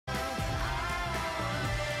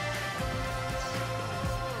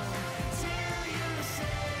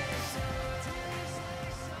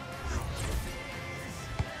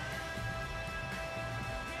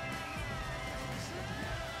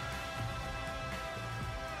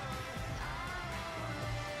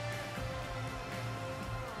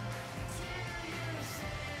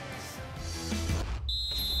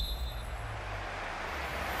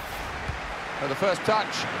the first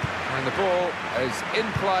touch, and the ball is in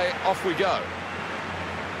play, off we go.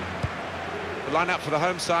 The line-up for the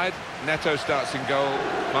home side: Neto starts in goal,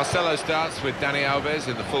 Marcelo starts with Dani Alves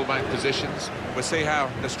in the full-back positions. We'll see how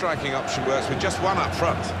the striking option works with just one up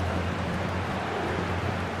front.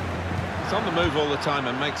 He's on the move all the time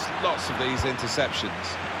and makes lots of these interceptions.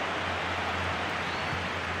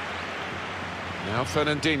 Now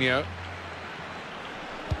Fernandinho.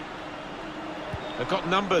 They've got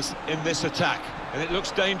numbers in this attack, and it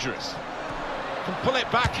looks dangerous. Can pull it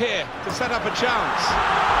back here to set up a chance.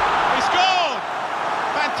 He scored!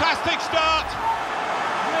 Fantastic start.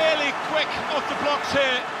 Really quick off the blocks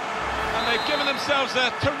here, and they've given themselves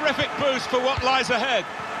a terrific boost for what lies ahead.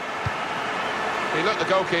 He looked the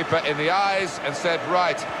goalkeeper in the eyes and said,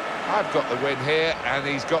 right, I've got the win here, and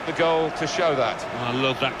he's got the goal to show that. I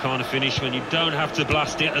love that kind of finish when you don't have to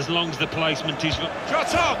blast it, as long as the placement is...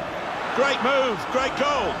 Shot on! Great move, great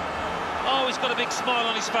goal. Oh, he's got a big smile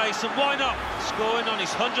on his face, and why not? Scoring on his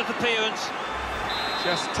 100th appearance.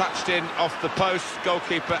 Just touched in off the post,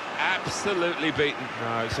 goalkeeper absolutely beaten.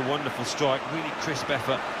 No, it's a wonderful strike, really crisp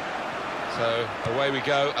effort. So away we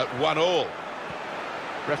go at 1-1.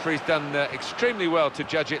 Referee's done extremely well to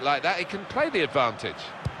judge it like that. He can play the advantage.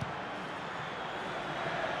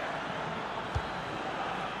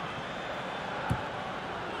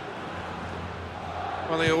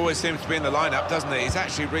 Well, he always seems to be in the lineup, doesn't he? He's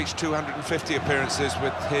actually reached 250 appearances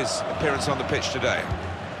with his appearance on the pitch today.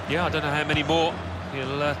 Yeah, I don't know how many more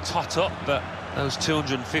he'll tot up, but those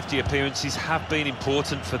 250 appearances have been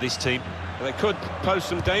important for this team. Well, they could pose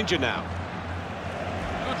some danger now.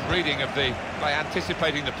 Good reading of the play,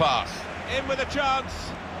 anticipating the pass. In with a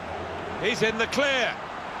chance. He's in the clear.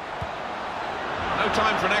 No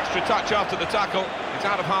time for an extra touch after the tackle. It's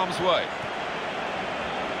out of harm's way.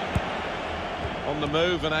 On the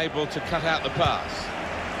move and able to cut out the pass.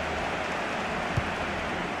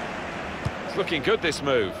 It's looking good, this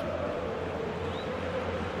move.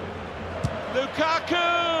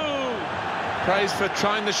 Lukaku! Praise for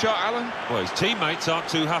trying the shot, Alan. Well, his teammates aren't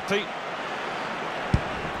too happy.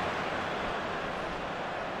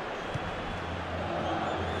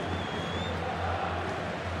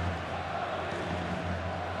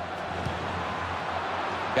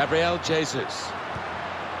 Gabriel Jesus.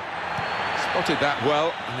 Spotted that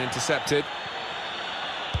well and intercepted.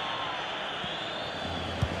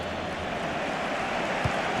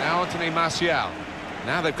 Now Anthony Martial.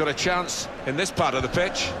 Now they've got a chance in this part of the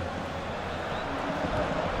pitch.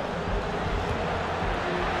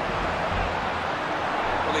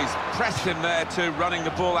 Well, he's pressed him there to running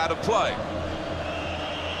the ball out of play.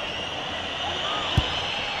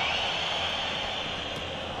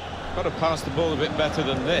 Got to pass the ball a bit better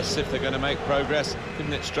than this if they're going to make progress,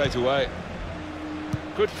 isn't it, straight away?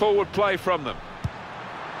 Good forward play from them.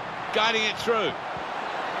 Guiding it through.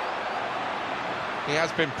 He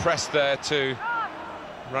has been pressed there to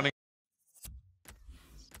running.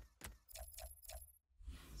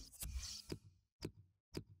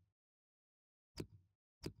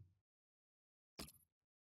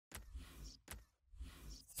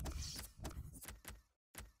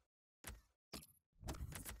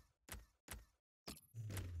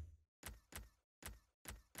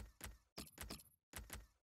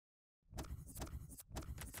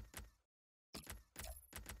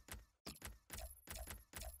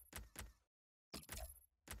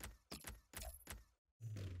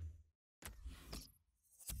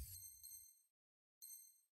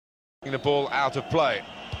 The ball out of play.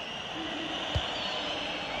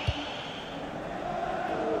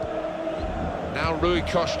 Now Rui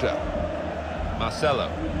Costa. Marcelo.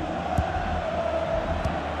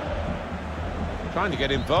 Trying to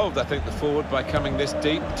get involved, I think, the forward by coming this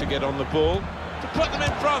deep to get on the ball. To put them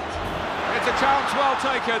in front. It's a chance well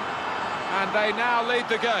taken. And they now lead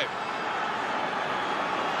the game.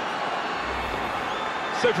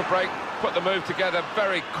 Super break. Put the move together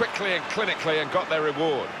very quickly and clinically and got their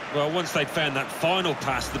reward. Well, once they'd found that final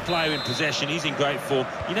pass, the player in possession, he's in great form.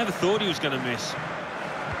 You never thought he was going to miss.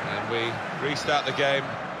 And we restart the game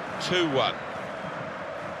 2-1.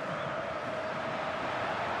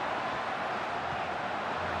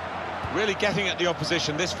 Really getting at the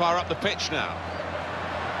opposition this far up the pitch now.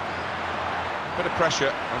 Bit of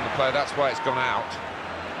pressure on the player, that's why it's gone out.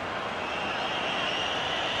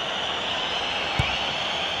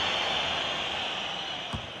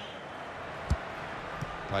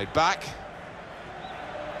 Played back.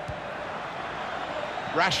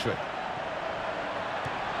 Rashford.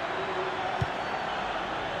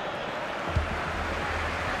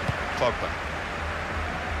 Pogba.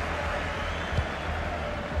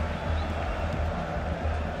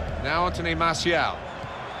 Now Anthony Martial.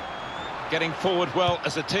 getting forward well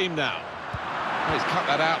as a team now. Oh, he's cut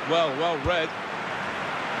that out well read.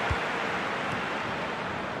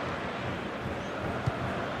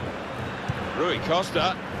 Rui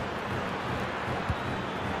Costa.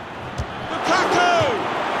 Lukaku!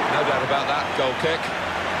 No doubt about that, goal kick.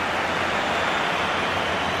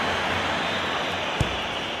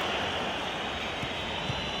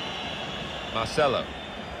 Marcelo.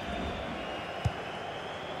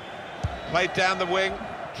 Played down the wing,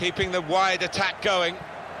 keeping the wide attack going.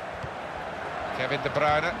 Kevin De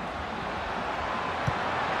Bruyne.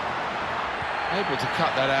 Able to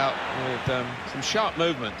cut that out with some sharp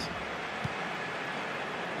movement.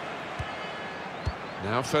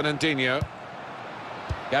 Now Fernandinho.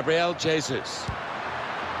 Gabriel Jesus.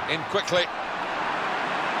 In quickly.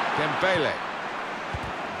 Dembele.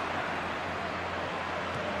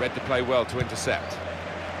 Read the play well to intercept.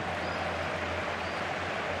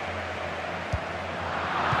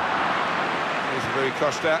 Here's Rui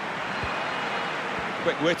Costa.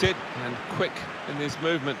 Quick-witted and quick in his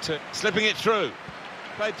movement to slipping it through.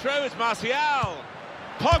 Played through as Martial.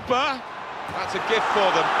 Pogba. That's a gift for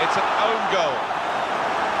them. It's an own goal.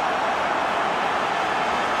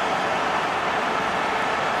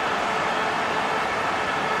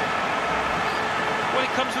 When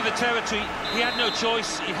it comes to the territory, he had no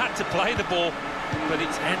choice. He had to play the ball, but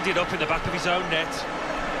it's ended up in the back of his own net.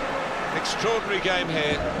 Extraordinary game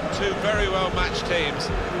here. Two very well-matched teams,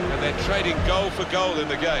 and they're trading goal for goal in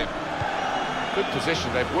the game. Good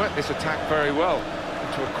position. They've worked this attack very well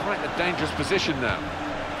into quite a dangerous position now.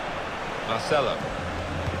 Marcelo.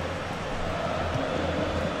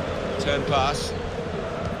 Turn pass.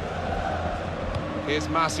 Here's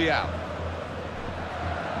Martial.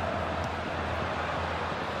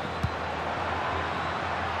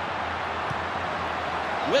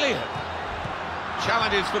 Willian.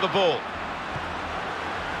 Challenges for the ball.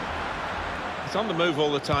 He's on the move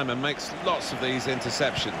all the time and makes lots of these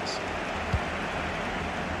interceptions.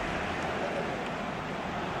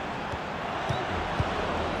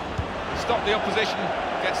 Stop the opposition,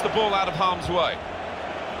 gets the ball out of harm's way.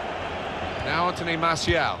 Now Anthony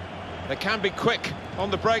Martial. They can be quick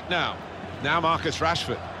on the break now. Now Marcus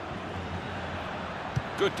Rashford.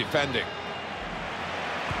 Good defending.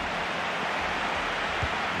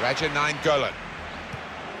 Raja Nainggolan.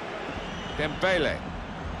 Dembele.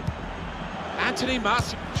 Anthony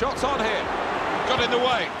Martial. Shots on here. Got in the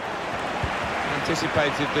way.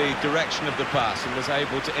 Anticipated the direction of the pass and was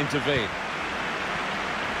able to intervene.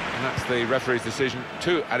 And that's the referee's decision.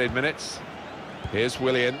 2 added minutes. Here's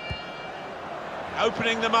Willian.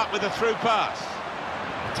 Opening them up with a through pass.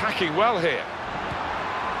 Attacking well here.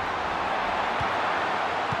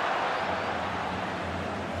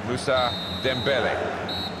 Moussa Dembele.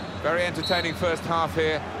 Very entertaining first half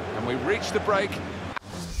here, and we reach the break.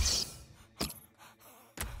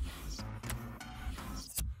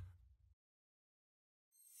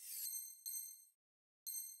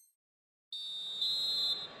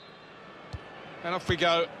 And off we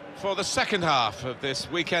go for the second half of this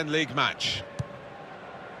weekend league match.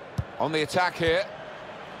 On the attack here,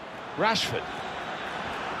 Rashford.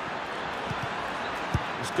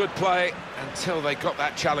 It was good play until they got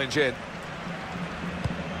that challenge in.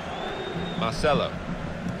 Marcelo.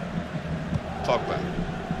 Pogba.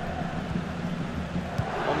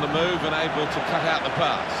 On the move and able to cut out the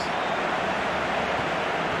pass.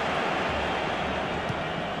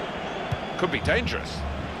 Could be dangerous.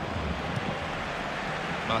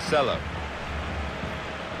 Marcelo.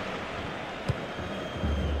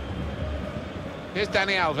 Here's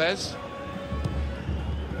Dani Alves.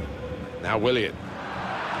 Now Willian.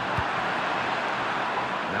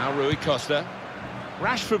 Now Rui Costa.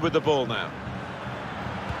 Rashford with the ball now.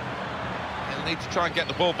 He'll need to try and get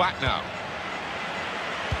the ball back now.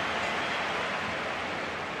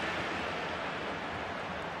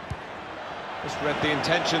 Just read the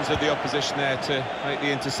intentions of the opposition there to make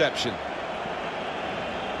the interception.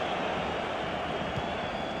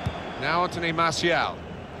 Now Anthony Martial.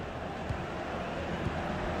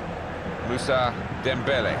 Moussa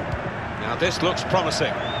Dembele. Now this looks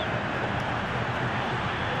promising.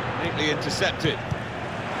 Neatly intercepted.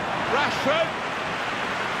 Rashford!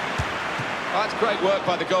 Oh, that's great work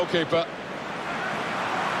by the goalkeeper. Well,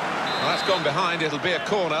 that's gone behind, it'll be a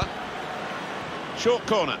corner. Short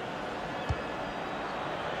corner.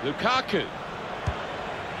 Lukaku.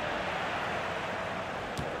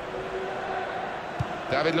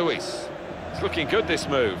 David Luiz. It's looking good, this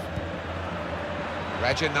move.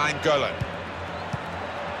 Raja Nainggolan.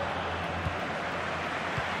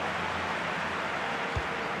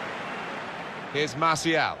 Here's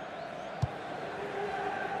Martial.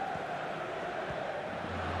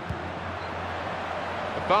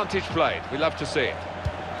 Advantage played, we love to see it.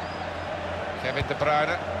 Kevin De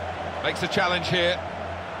Bruyne makes a challenge here.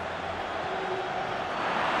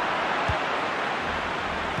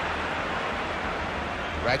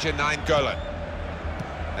 Raja Nainggolan.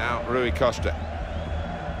 Now Rui Costa.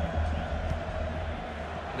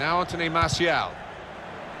 Now Anthony Martial.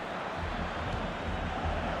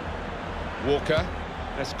 Walker.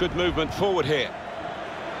 That's good movement forward here.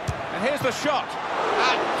 And here's the shot.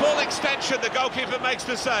 At full extension, the goalkeeper makes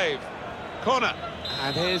the save. Corner.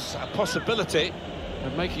 And here's a possibility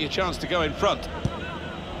of making a chance to go in front.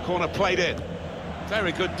 Corner played in.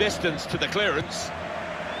 Very good distance to the clearance.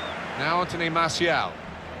 Now Anthony Martial.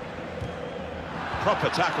 Proper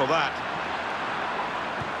tackle that.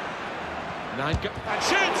 And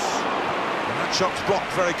shoots! And that shot's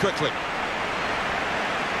blocked very quickly.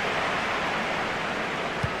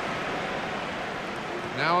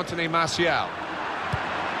 Now Anthony Martial.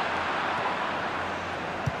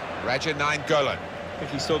 Raja Nainggolan. I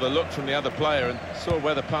think he saw the look from the other player and saw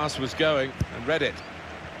where the pass was going and read it.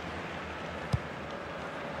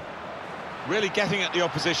 Really getting at the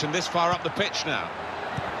opposition this far up the pitch now.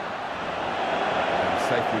 And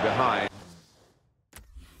safely behind.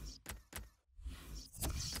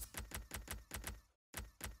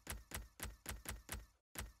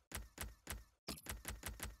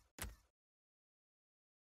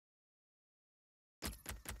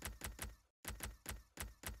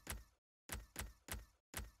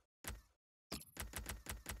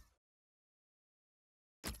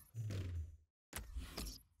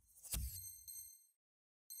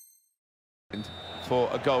 For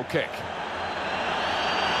a goal kick.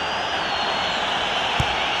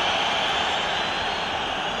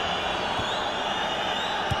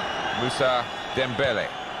 Moussa Dembele.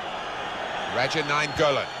 Raja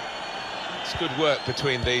Nainggolan. It's good work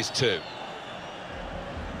between these two.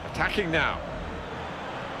 Attacking now.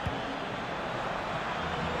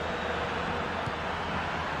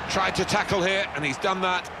 Tried to tackle here, and he's done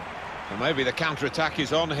that. And maybe the counter-attack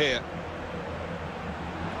is on here.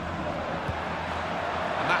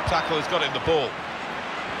 And that tackle has got him the ball.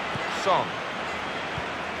 Son.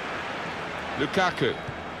 Lukaku.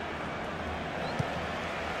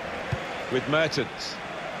 With Mertens.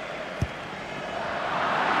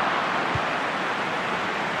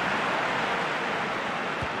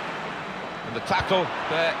 And the tackle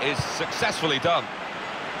there is successfully done.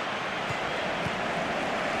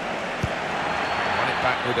 Won it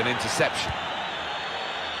back with an interception.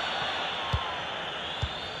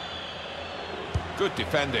 Good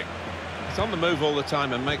defending. He's on the move all the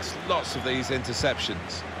time and makes lots of these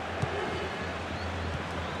interceptions.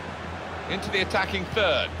 Into the attacking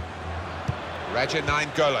third. Raja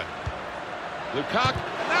Nainggolan. Lukaku.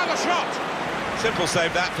 Now the shot! Simple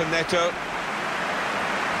save that for Neto.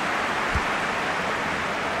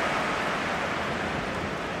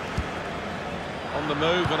 On the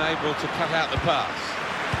move and able to cut out the pass.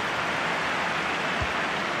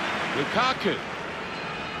 Lukaku.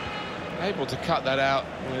 Able to cut that out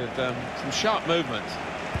with some sharp movement.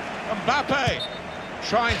 Mbappe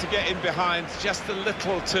trying to get in behind just a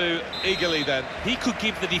little too eagerly then. He could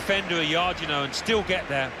give the defender a yard, you know, and still get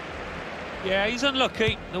there. Yeah, he's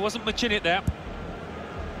unlucky. There wasn't much in it there.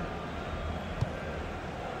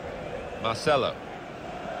 Marcelo.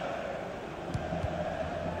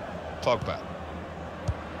 Pogba.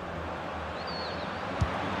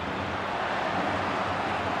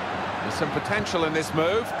 There's some potential in this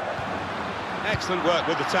move. Excellent work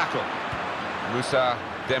with the tackle. Moussa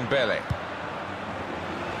Dembele.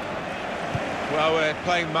 Well, we're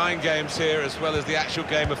playing mind games here as well as the actual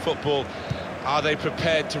game of football. Are they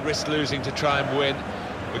prepared to risk losing to try and win?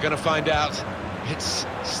 We're going to find out. It's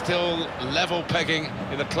still level pegging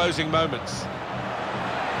in the closing moments.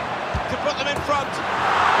 To put them in front.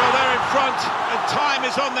 Well, they're in front, and time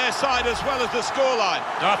is on their side as well as the scoreline.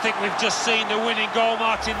 I think we've just seen the winning goal,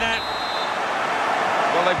 Martin, there.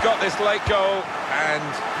 Well, they've got this late goal, and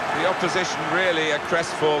the opposition really are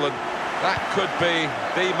crestfallen. That could be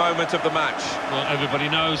the moment of the match. Well, everybody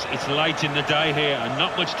knows it's late in the day here and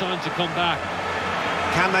not much time to come back.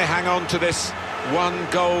 Can they hang on to this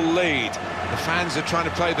one-goal lead? The fans are trying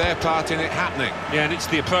to play their part in it happening. Yeah, and it's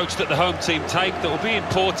the approach that the home team take that will be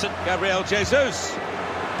important. Gabriel Jesus.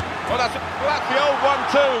 Well, that's the old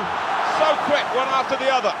 1-2. So quick, one after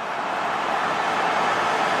the other.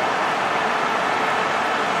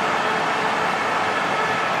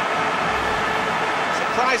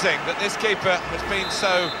 Surprising that this keeper has been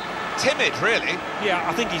so timid, really. Yeah,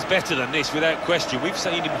 I think he's better than this, without question. We've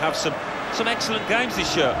seen him have some excellent games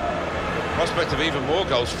this year. Prospect of even more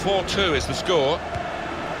goals. 4-2 is the score.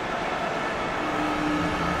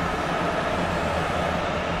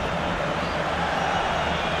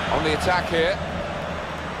 On the attack here.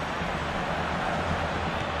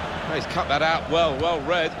 Oh, he's cut that out well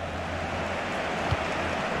read.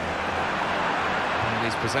 And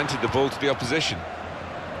he's presented the ball to the opposition.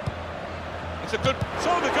 It's a good...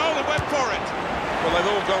 saw the goal and went for it. Well,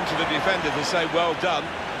 they've all gone to the defender to say well done,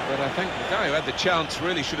 but I think the guy who had the chance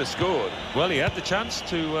really should have scored. Well, he had the chance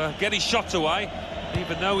to get his shot away,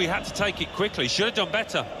 even though he had to take it quickly. Should have done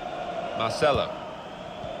better. Marcelo.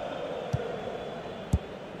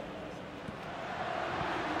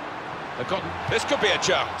 They've got... this could be a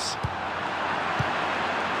chance.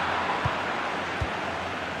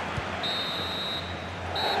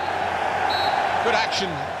 Good action,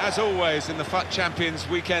 as always, in the FutChamps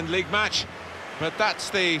Weekend League match. But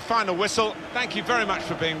that's the final whistle. Thank you very much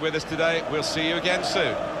for being with us today. We'll see you again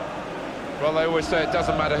soon. Well, they always say it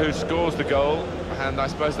doesn't matter who scores the goal, and I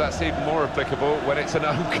suppose that's even more applicable when it's an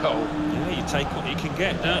own goal. Yeah, you take what you can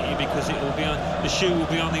get, don't you? Because it will be on, the shoe will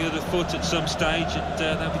be on the other foot at some stage, and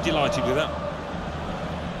they'll be delighted with that.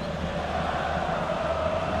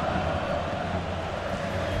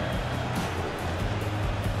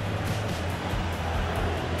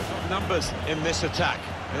 Numbers in this attack.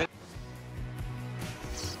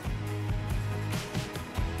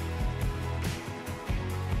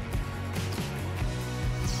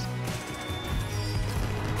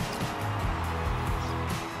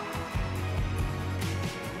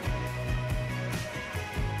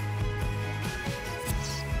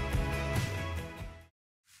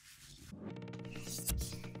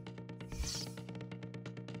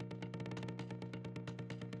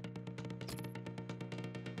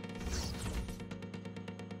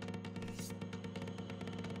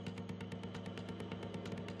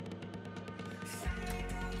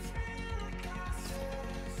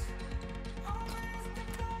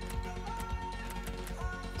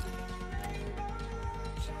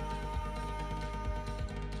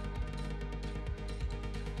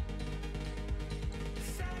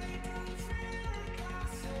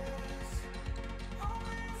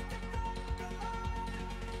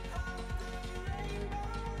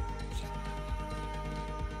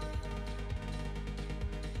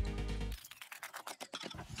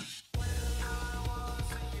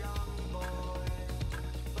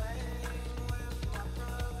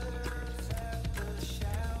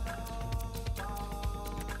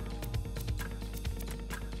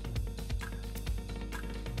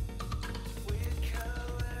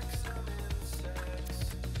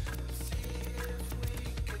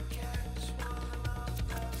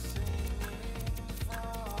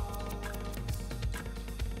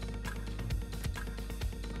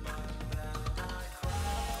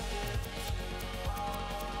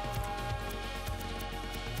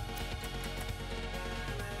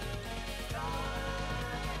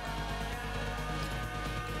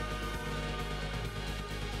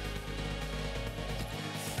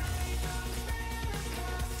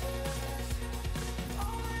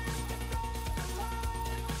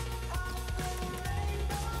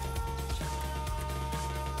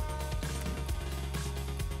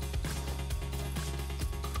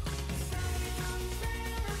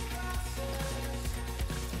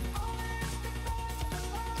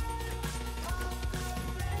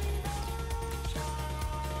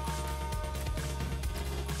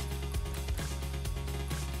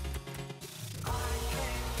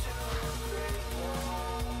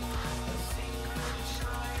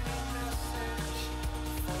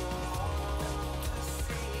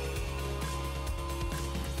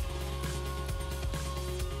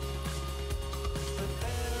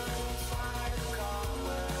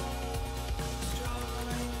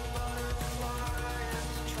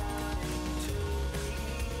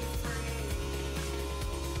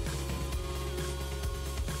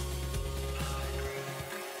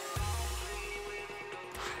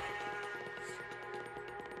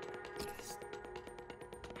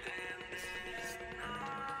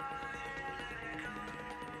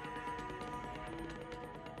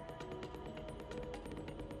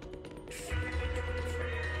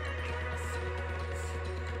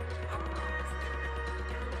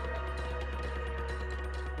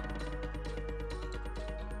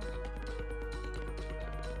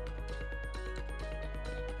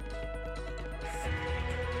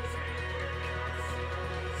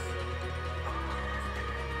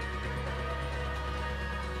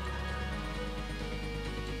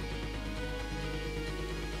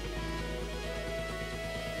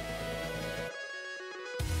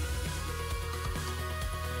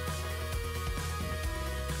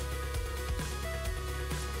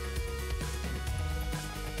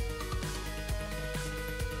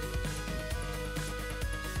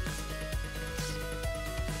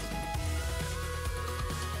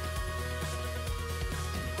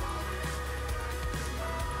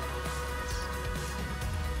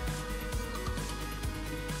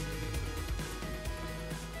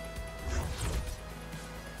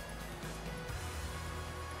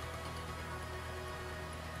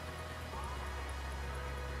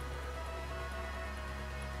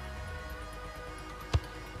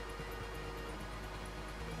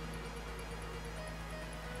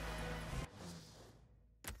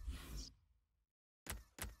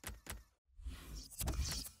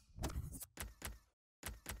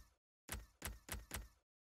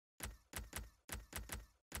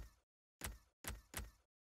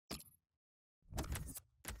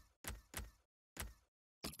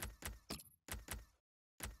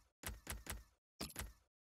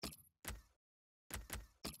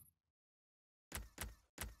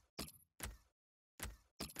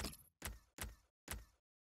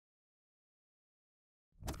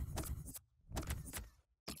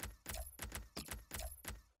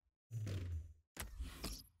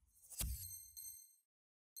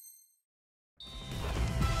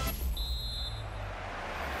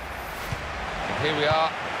 Here we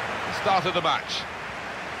are, start of the match.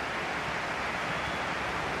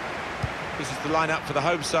 This is the lineup for the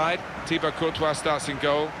home side. Thibaut Courtois starts in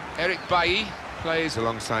goal. Eric Bailly plays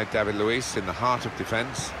alongside David Luiz in the heart of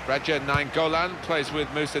defence. Raja Nainggolan plays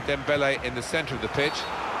with Moussa Dembele in the centre of the pitch.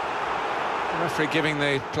 The referee giving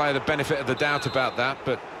the player the benefit of the doubt about that,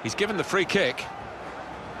 but he's given the free kick.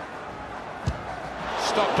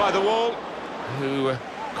 Stopped by the wall, who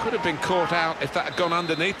could have been caught out if that had gone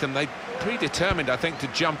underneath them. They predetermined, I think, to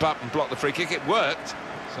jump up and block the free kick. It worked.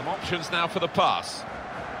 Some options now for the pass.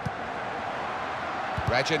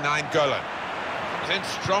 Raja Nainggolan is in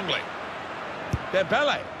strongly.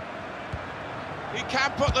 Dembele. He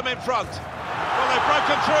can put them in front. Well, they've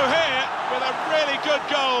broken through here with a really good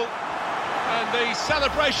goal. And the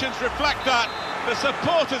celebrations reflect that. The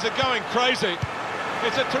supporters are going crazy.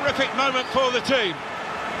 It's a terrific moment for the team.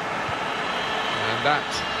 And that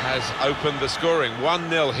has opened the scoring.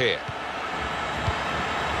 1-0 here.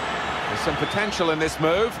 There's some potential in this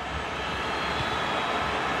move.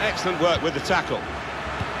 Excellent work with the tackle.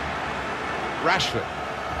 Rashford.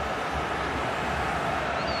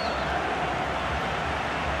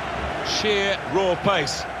 Sheer raw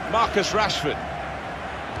pace. Marcus Rashford.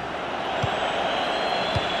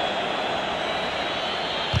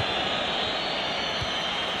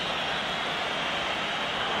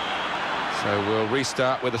 So we'll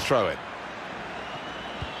restart with a throw-in.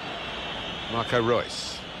 Marco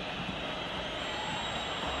Reus.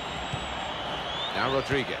 Now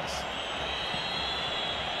Rodriguez.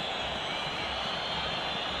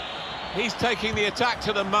 He's taking the attack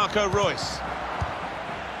to the Marco Reus.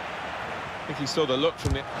 I think he saw the look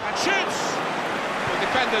from it. And shoots! The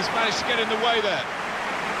defenders managed to get in the way there.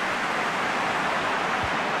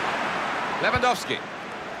 Lewandowski.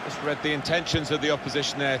 Just read the intentions of the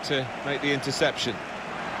opposition there to make the interception.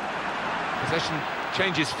 Possession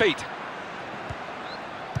changes feet.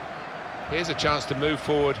 Here's a chance to move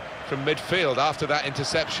forward from midfield after that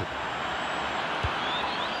interception.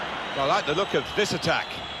 Well, I like the look of this attack.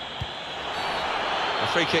 A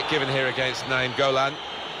free kick given here against Nainggolan.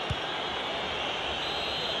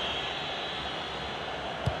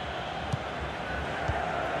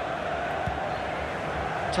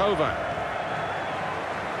 Tova.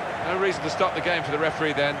 No reason to stop the game for the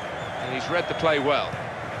referee then, and he's read the play well.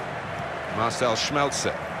 Marcel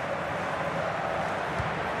Schmelzer.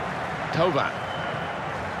 Tova.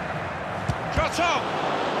 Shot on!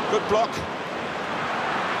 Good block.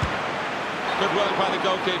 Good work by the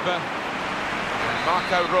goalkeeper. And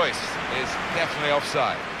Marco Reus is definitely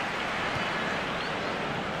offside.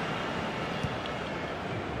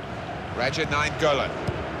 Raja Nainggolan.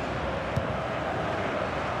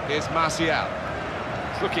 Here's Martial.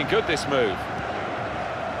 It's looking good, this move.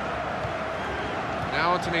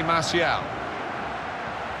 Now Anthony Martial.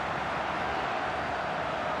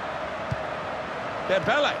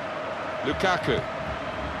 Dembele. Lukaku.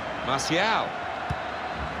 Martial.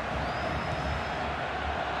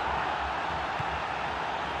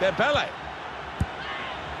 Dembele.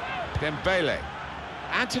 Dembele.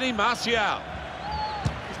 Anthony Martial.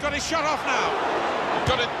 He's got his shot off now. He's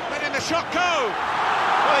got it, letting the shot go.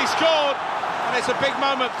 Well, he scored, and it's a big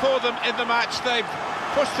moment for them in the match. They've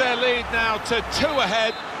pushed their lead now to 2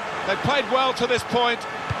 ahead. They've played well to this point,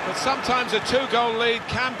 but sometimes a 2-goal lead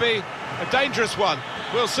can be a dangerous one.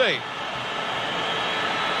 We'll see.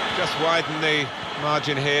 Just widen the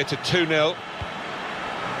margin here to 2-0.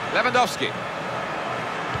 Lewandowski.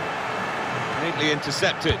 Neatly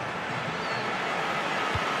intercepted.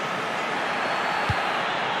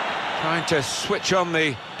 Trying to switch on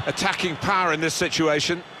the attacking power in this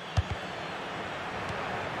situation.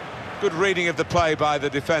 Good reading of the play by the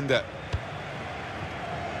defender.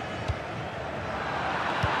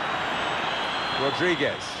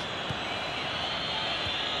 Rodriguez.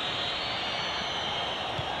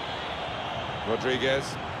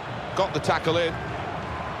 Rodriguez got the tackle in.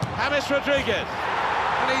 James Rodriguez.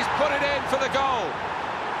 And he's put it in for the goal.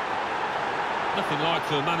 Nothing like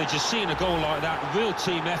for a manager seeing a goal like that. Real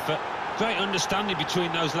team effort. Great understanding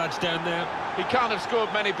between those lads down there. He can't have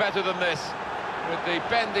scored many better than this, with the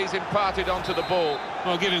bend he's imparted onto the ball.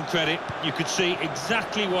 I'll give him credit. You could see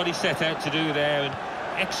exactly what he set out to do there and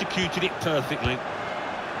executed it perfectly.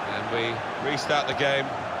 And we restart the game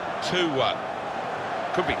 2-1.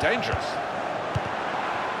 Could be dangerous.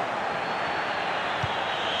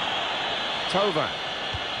 Tova.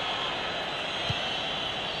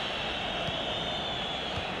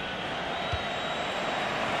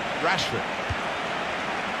 Rashford.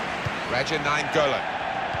 Raja Nainggolan.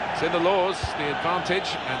 It's in the laws, the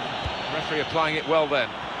advantage, and the referee applying it well then.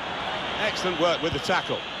 Excellent work with the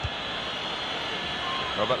tackle.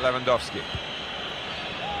 Robert Lewandowski.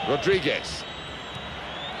 Rodriguez.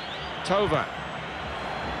 Tova.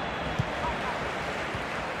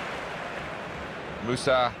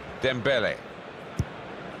 Moussa Dembele.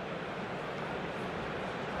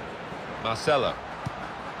 Marcelo.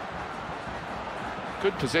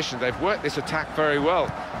 Good position. They've worked this attack very well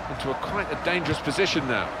into quite a dangerous position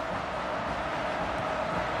now.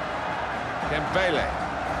 Dembele.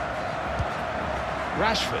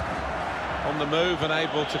 Rashford on the move and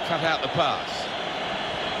able to cut out the pass.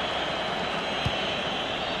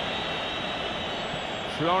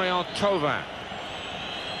 Florian Thauvin.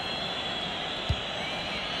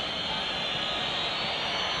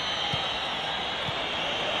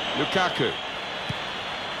 Lukaku.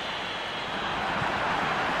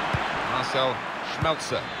 Marcel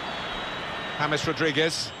Schmelzer. James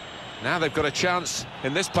Rodriguez. Now they've got a chance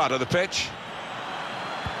in this part of the pitch.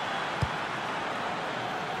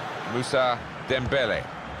 Moussa Dembele.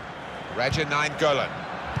 Raja Nainggolan.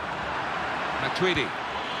 Matuidi.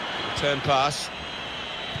 Return pass.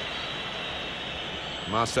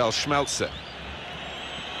 Marcel Schmelzer.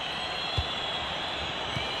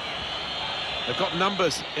 They've got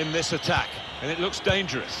numbers in this attack, and it looks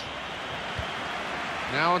dangerous.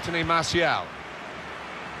 Now Anthony Martial.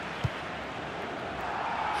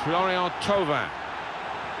 Florian Thauvin.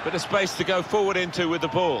 Bit of space to go forward into with the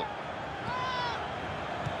ball.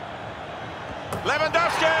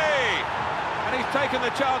 Lewandowski! And he's taken the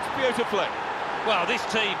chance beautifully. Well, this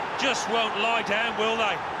team just won't lie down, will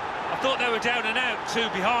they? I thought they were down and out, 2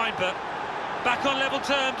 behind, but back on level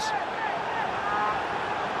terms.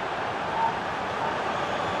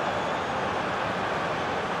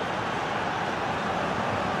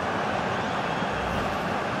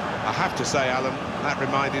 I have to say, Alan, that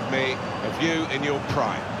reminded me of you in your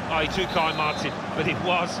prime. Oh, you're too kind, Martin, but it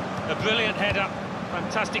was a brilliant header.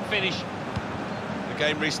 Fantastic finish. The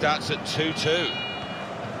game restarts at 2-2.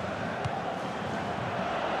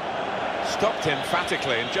 Stopped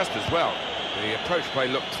emphatically and just as well. The approach play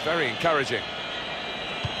looked very encouraging.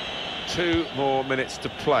 2 more minutes to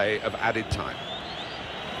play of added time.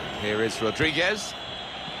 Here is Rodriguez.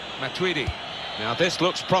 Matuidi. Now this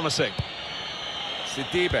looks promising.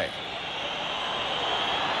 Sidibe.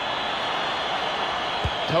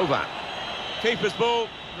 Thauvin. Keeper's ball,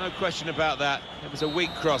 no question about that. It was a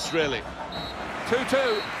weak cross, really.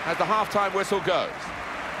 2-2 as the half-time whistle goes.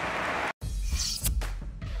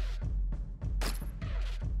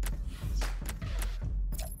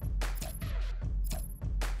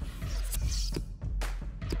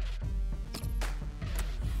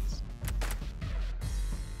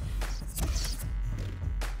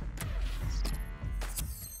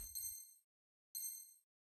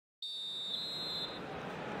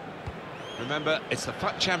 Remember, it's the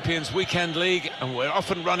FutChamps Weekend League, and we're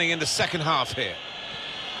off and running in the second half here.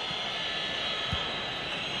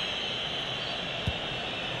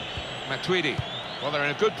 Matuidi. Well, they're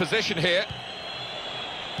in a good position here.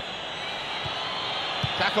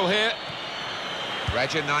 Tackle here.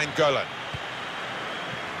 Raja Nainggolan.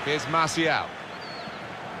 Here's Martial.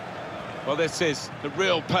 Well, this is the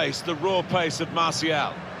real pace, the raw pace of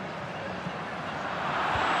Martial.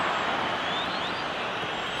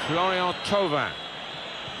 Florian Thauvin.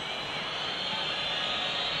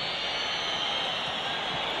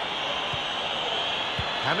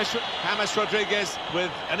 James Rodriguez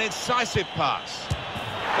with an incisive pass.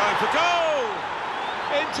 Going for goal!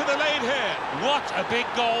 Into the lead here. What a big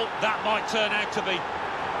goal that might turn out to be.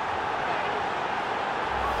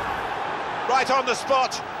 Right on the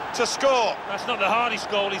spot to score. That's not the hardest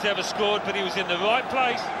goal he's ever scored, but he was in the right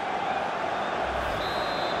place.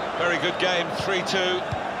 Very good game,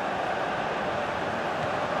 3-2.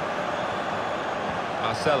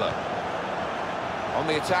 Marcelo on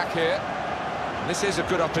the attack here. This is a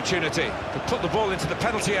good opportunity to put the ball into the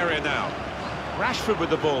penalty area now. Rashford with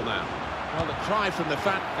the ball now. Well, the cry from the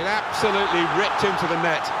fan, it absolutely ripped into the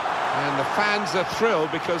net. And the fans are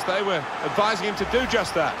thrilled because they were advising him to do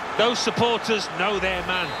just that. Those supporters know their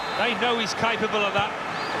man. They know he's capable of that.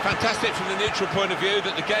 Fantastic from the neutral point of view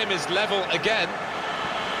that the game is level again.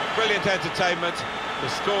 Brilliant entertainment. The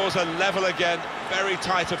scores are level again. Very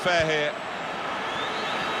tight affair here.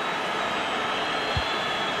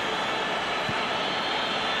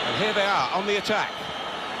 And here they are on the attack.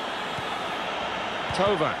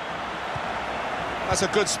 Thauvin. That's a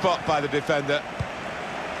good spot by the defender.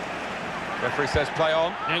 Referee says play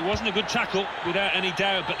on. Now, it wasn't a good tackle, without any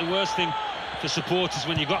doubt, but the worst thing for supporters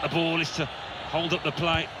when you've got the ball is to hold up the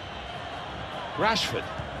play. Rashford.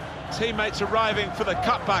 Teammates arriving for the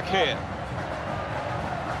cutback here.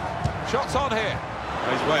 Shots on here.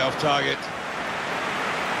 He's way off target.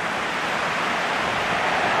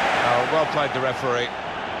 Oh, well played, the referee.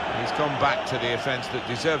 He's gone back to the offence that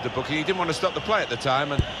deserved the booking. He didn't want to stop the play at the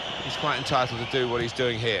time, and he's quite entitled to do what he's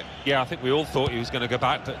doing here. Yeah, I think we all thought he was going to go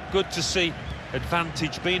back, but good to see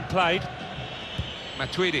advantage being played.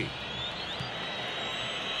 Matuidi.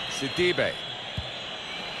 Sidibe.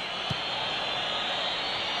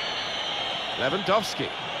 Lewandowski.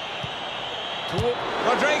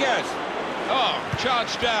 Rodriguez. Oh,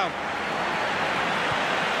 charged down.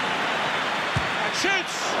 And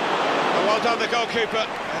shoots! Oh, well done, the goalkeeper.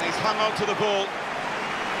 And he's hung on to the ball.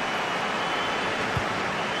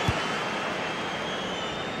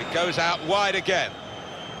 It goes out wide again.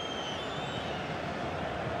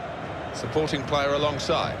 Supporting player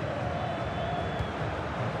alongside.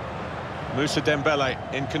 Moussa Dembele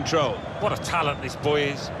in control. What a talent this boy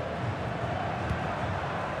is.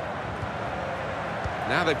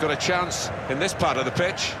 Now they've got a chance in this part of the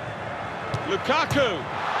pitch. Lukaku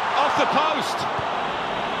off the post,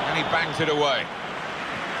 and he bangs it away.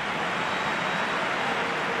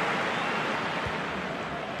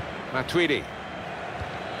 Matuidi.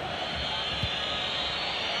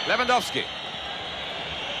 Lewandowski.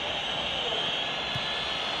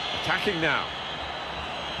 Attacking now.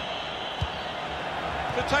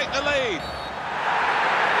 To take the lead.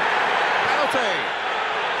 Penalty.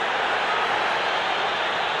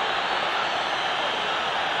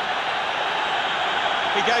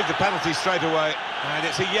 He gave the penalty straight away, and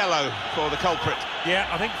it's a yellow for the culprit. Yeah,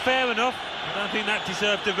 I think fair enough. I don't think that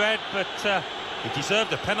deserved a red, but he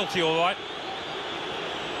deserved a penalty, all right.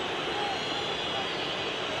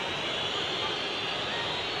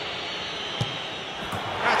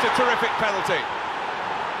 That's a terrific penalty.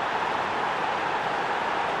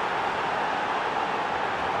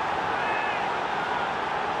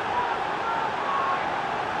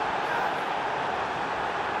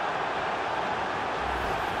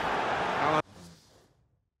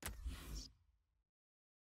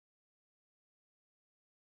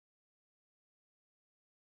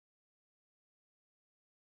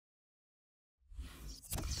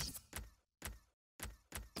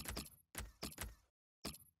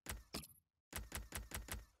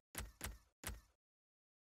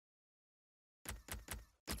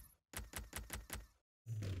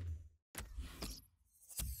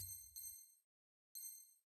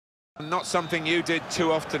 Not something you did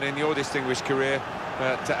too often in your distinguished career,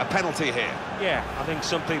 but a penalty here. Yeah, I think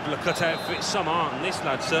some people are cut out for it, some aren't, and this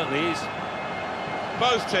lad certainly is.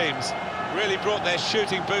 Both teams really brought their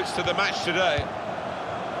shooting boots to the match today.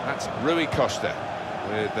 That's Rui Costa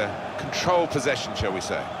with controlled possession, shall we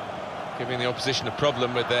say. Giving the opposition a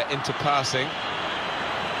problem with their interpassing.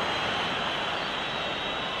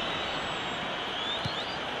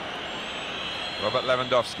 Robert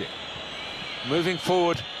Lewandowski. Moving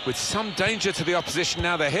forward with some danger to the opposition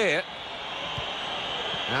now they're here.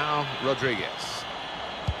 Now Rodriguez.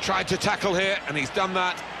 Tried to tackle here, and he's done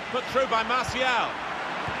that. Put through by Martial.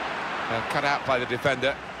 Cut out by the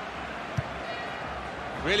defender.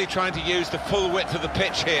 Really trying to use the full width of the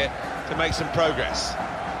pitch here to make some progress.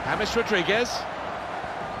 James Rodriguez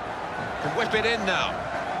can whip it in now.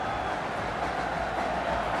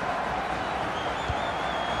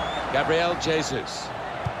 Gabriel Jesus.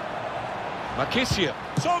 Marquisio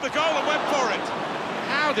saw the goal and went for it.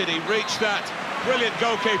 How did he reach that? Brilliant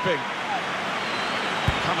goalkeeping.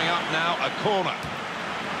 Coming up now, a corner.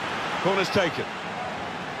 Corner's taken.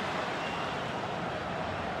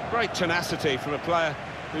 Great tenacity from a player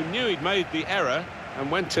who knew he'd made the error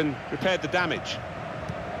and went and repaired the damage.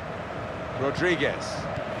 Rodriguez.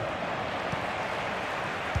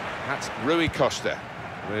 That's Rui Costa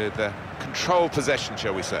with controlled possession,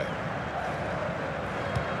 shall we say.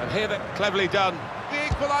 And here, they're cleverly done. The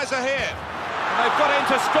equaliser here. And they've got in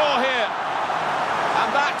to score here. And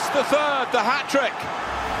that's the third, the hat-trick.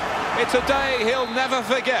 It's a day he'll never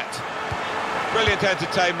forget. Brilliant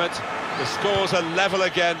entertainment. The scores are level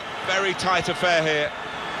again. Very tight affair here.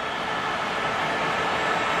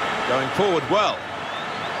 Going forward well.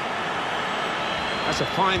 That's a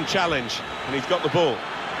fine challenge, and he's got the ball.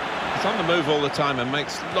 He's on the move all the time and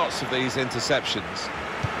makes lots of these interceptions.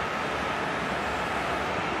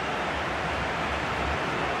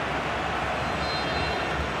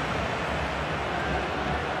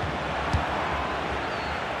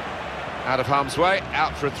 Out of harm's way,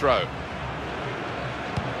 out for a throw.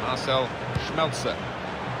 Marcel Schmelzer.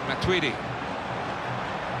 Matuidi.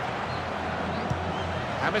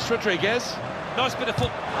 James Rodriguez. Nice bit of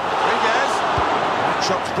foot. Rodriguez. That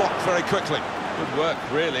shot's blocked very quickly. Good work,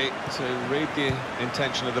 really, to read the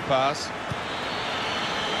intention of the pass.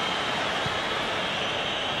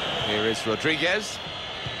 Here is Rodriguez.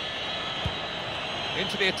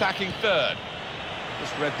 Into the attacking third.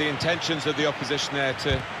 Just read the intentions of the opposition there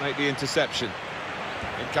to make the interception.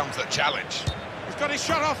 In comes the challenge. He's got his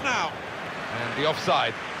shot off now. And the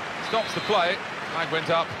offside stops the play. Flag went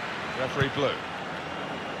up, referee blew.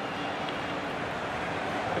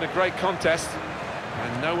 Been a great contest,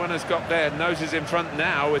 and no one has got their noses in front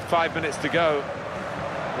now with 5 minutes to go.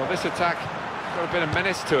 Well, this attack got a bit of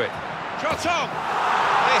menace to it. Shot on!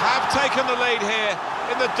 They have taken the lead here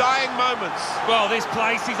in the dying moments. Well, this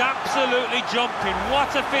place is absolutely jumping.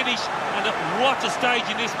 What a finish, and at what a stage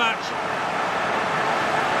in this match.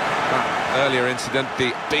 That earlier incident,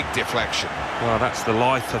 the big deflection. Well, that's the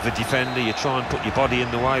life of a defender. You try and put your body in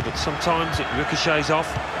the way, but sometimes it ricochets off.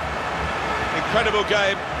 Incredible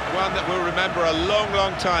game, one that we'll remember a long,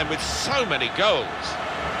 long time with so many goals.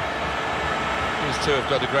 These two have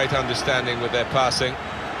got a great understanding with their passing.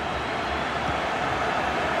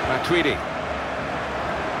 Matuidi.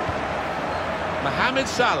 Mohamed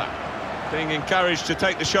Salah being encouraged to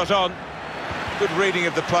take the shot on. Good reading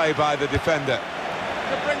of the play by the defender.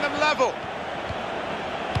 To bring them level.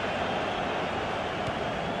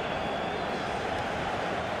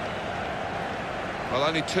 Well,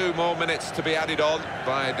 only 2 more minutes to be added on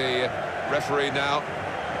by the referee now.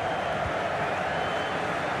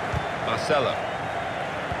 Marcelo.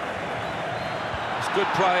 It's good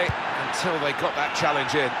play until they got that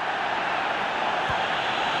challenge in.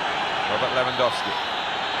 Robert Lewandowski.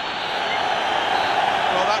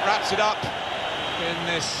 Well, that wraps it up in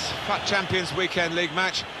this FutChamps Weekend League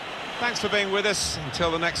match. Thanks for being with us.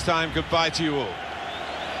 Until the next time, goodbye to you all.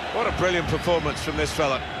 What a brilliant performance from this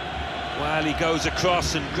fella. Well, he goes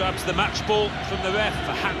across and grabs the match ball from the ref,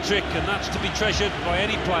 a hat-trick, and that's to be treasured by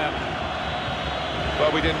any player.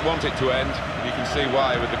 Well, we didn't want it to end. You can see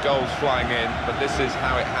why with the goals flying in, but this is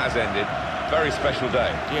how it has ended. Very special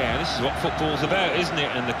day. Yeah, this is what football's about, isn't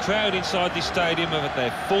it? And the crowd inside this stadium are at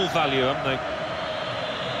their full value, haven't they?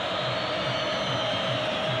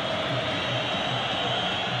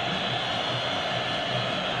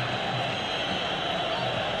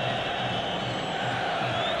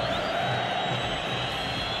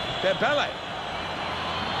 Dembele.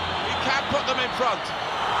 He can put them in front.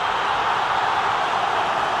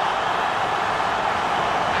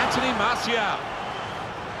 Anthony Martial.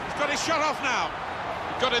 He's got his shot off now.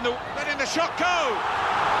 Got in the... letting the shot go.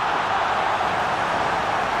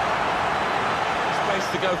 Space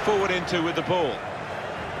to go forward into with the ball.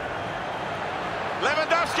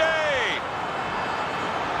 Lewandowski!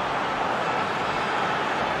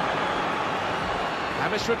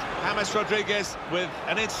 James Rodriguez with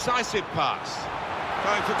an incisive pass.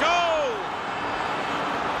 Going for goal!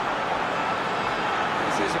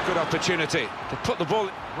 This is a good opportunity to put the ball...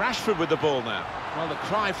 Rashford with the ball now. Well, the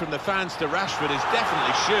cry from the fans to Rashford is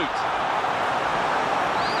definitely shoot.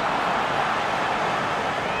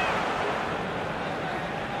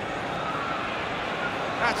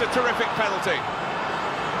 That's a terrific penalty.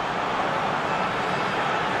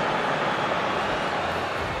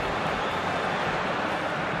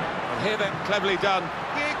 Here then, cleverly done.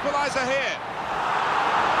 The equaliser here.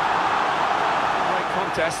 Great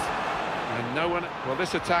contest. And no one... Well,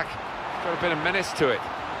 this attack got a bit of menace to it.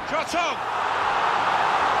 Shot on!